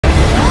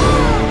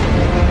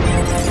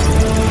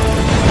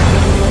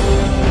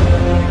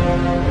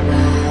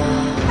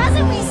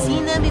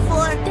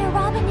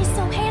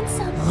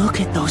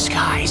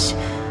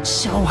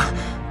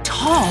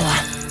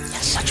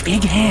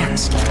big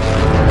hands.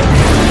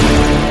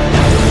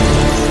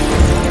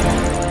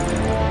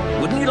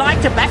 Wouldn't you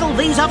like to battle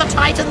these other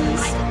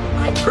titans?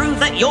 Prove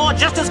that you're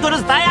just as good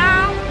as they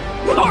are?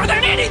 More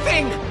than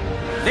anything!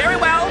 Very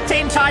well,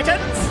 Teen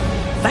Titans.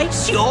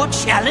 Face your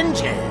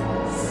challenges.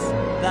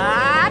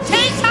 The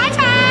Teen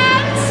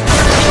Titans!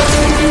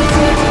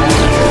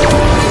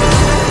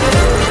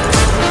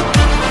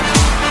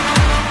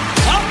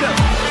 Welcome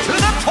to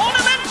the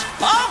Tournament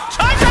of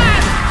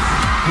Titans!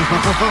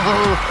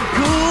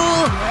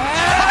 Cool!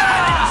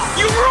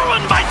 You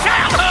ruined my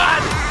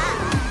childhood!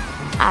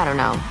 I don't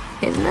know.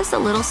 Isn't this a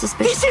little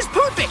suspicious? This is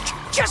perfect!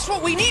 Just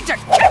what we need to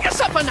kick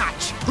us up a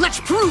notch! Let's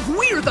prove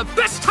we're the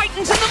best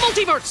Titans in the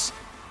multiverse!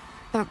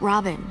 But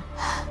Robin,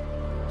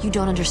 you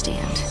don't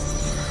understand.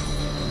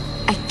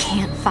 I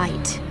can't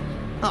fight.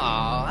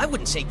 Aw, I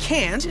wouldn't say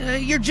can't.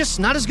 You're just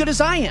not as good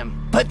as I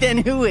am. But then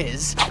who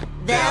is?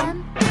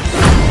 Them?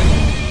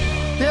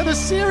 They're the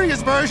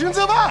serious versions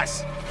of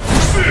us!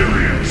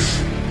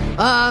 Serious!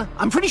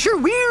 I'm pretty sure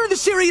we're the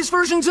serious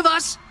versions of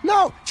us.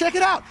 No, check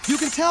it out. You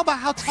can tell by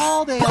how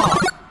tall they are.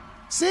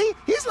 See?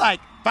 He's like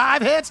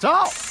 5 heads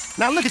tall.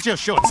 Now look at your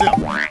short self.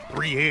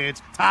 3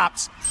 heads,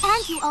 tops.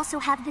 And you also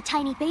have the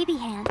tiny baby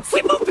hands.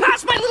 We moved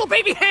past my little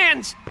baby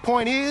hands!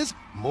 Point is,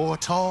 more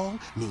tall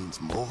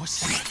means more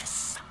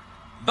serious.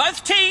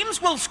 Both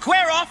teams will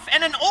square off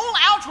in an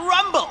all-out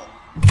rumble.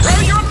 Throw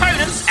your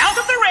opponents out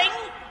of the ring,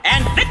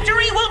 and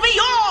victory will be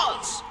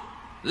yours.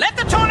 Let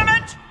the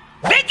tournament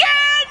begin!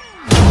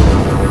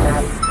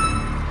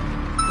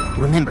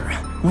 Remember,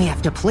 we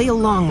have to play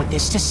along with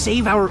this to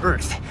save our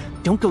Earth.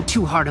 Don't go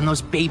too hard on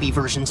those baby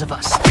versions of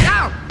us.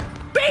 Ow!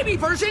 Baby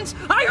versions?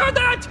 I heard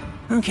that!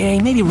 Okay,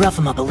 maybe rough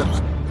them up a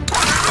little.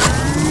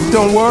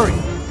 Don't worry.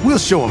 We'll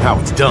show them how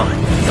it's done.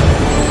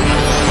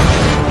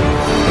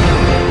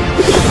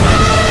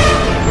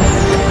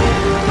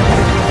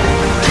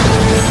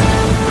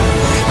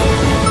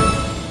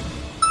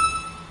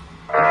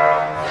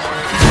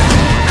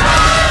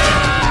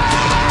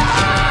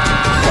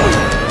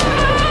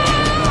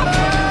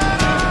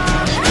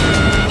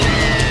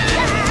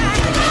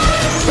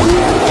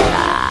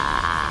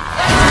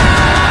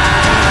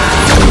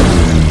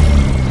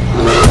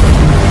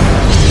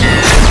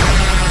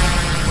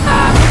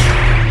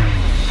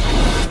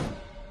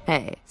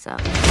 Hey, so.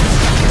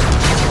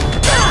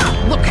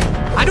 Look,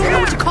 I don't know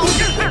what to call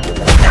you.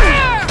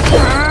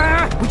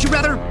 Would you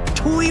rather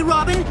Toy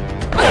Robin?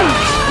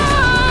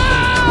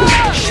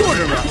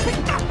 Shorter Robin?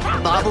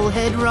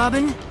 Bobblehead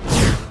Robin?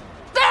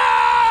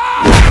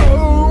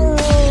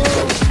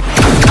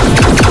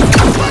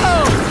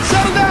 Whoa!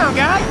 Settle down,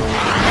 guy!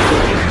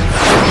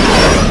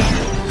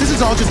 This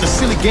is all just a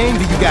silly game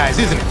to you guys,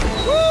 isn't it?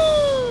 Woo!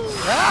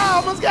 Ah,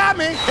 almost got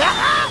me!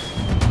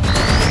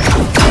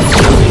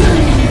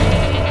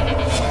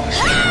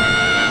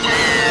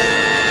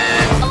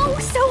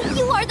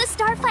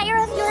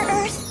 Starfire of your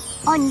Earth.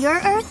 On your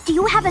Earth, do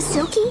you have a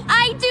Silky?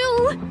 I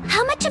do.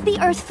 How much of the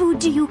Earth food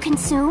do you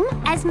consume?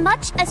 As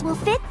much as will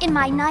fit in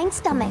my 9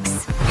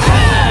 stomachs. I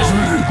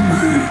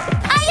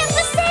am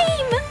the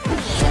same!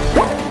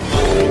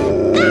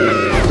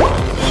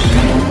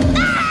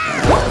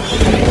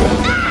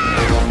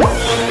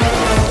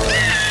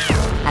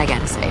 I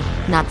gotta say,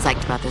 not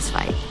psyched about this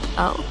fight.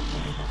 Oh,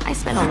 I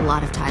spent a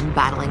lot of time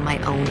battling my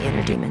own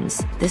inner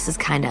demons. This is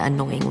kinda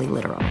annoyingly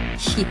literal.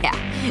 Yeah,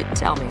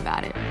 tell me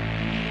about it.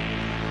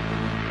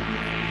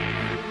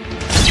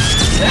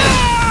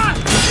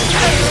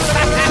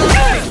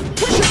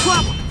 What's your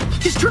problem?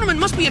 This tournament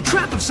must be a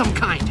trap of some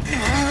kind.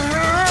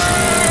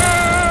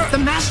 The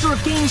Master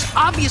of Games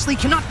obviously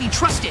cannot be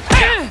trusted.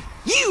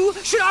 You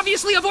should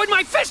obviously avoid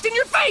my fist in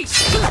your face!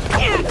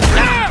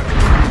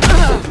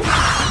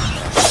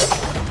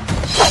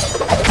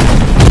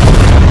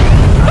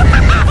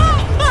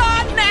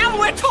 Now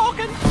we're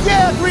talking!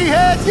 Yeah, 3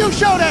 heads, you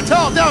show that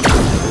tall dummy!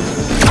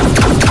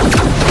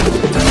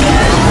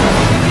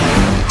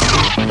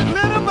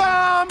 Little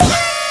bomb!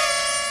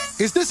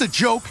 Is this a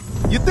joke?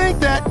 You think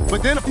that,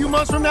 but then a few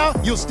months from now,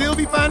 you'll still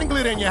be finding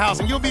glitter in your house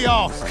and you'll be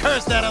all,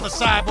 curse that other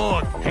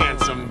cyborg,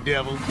 handsome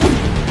devil.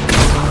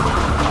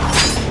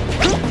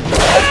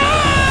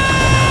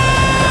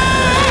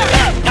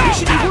 We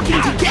should be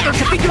working together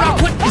to figure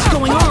out what is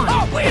going on.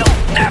 We'll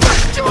never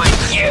join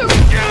you!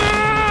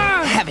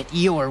 Have it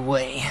your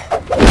way.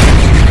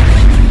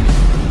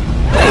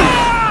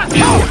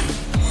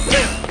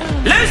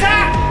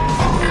 Loser!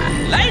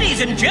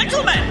 Ladies and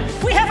gentlemen,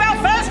 we have our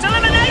first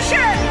elimination!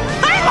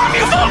 I love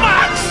you so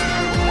much!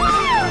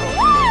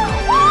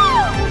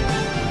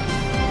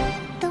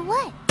 The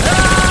what?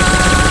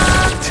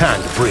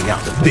 Time to bring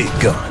out the big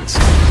guns.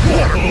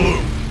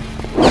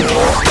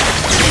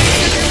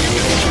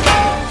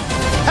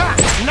 Ha!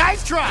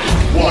 Nice try!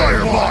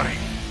 Wire body!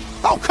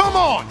 Oh, come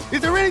on! Is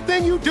there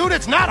anything you do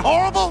that's not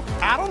horrible?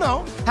 I don't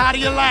know. How do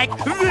you like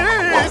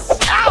this?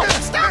 Ow!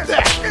 Stop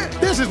that!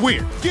 This is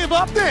weird. Give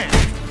up then.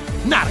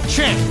 Not a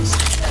chance.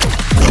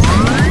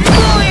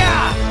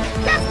 Booyah!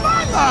 That's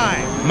my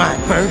line!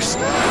 Mine first.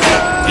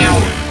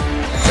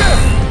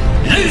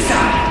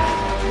 Loser!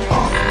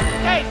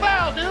 Hey,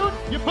 foul, dude!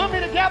 You put me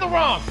together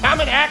wrong.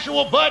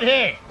 actual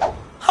butthead.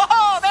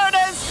 Oh, there it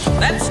is!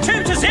 That's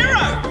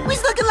 2-0!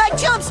 We's looking like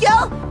chumps,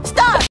 yo! Stop!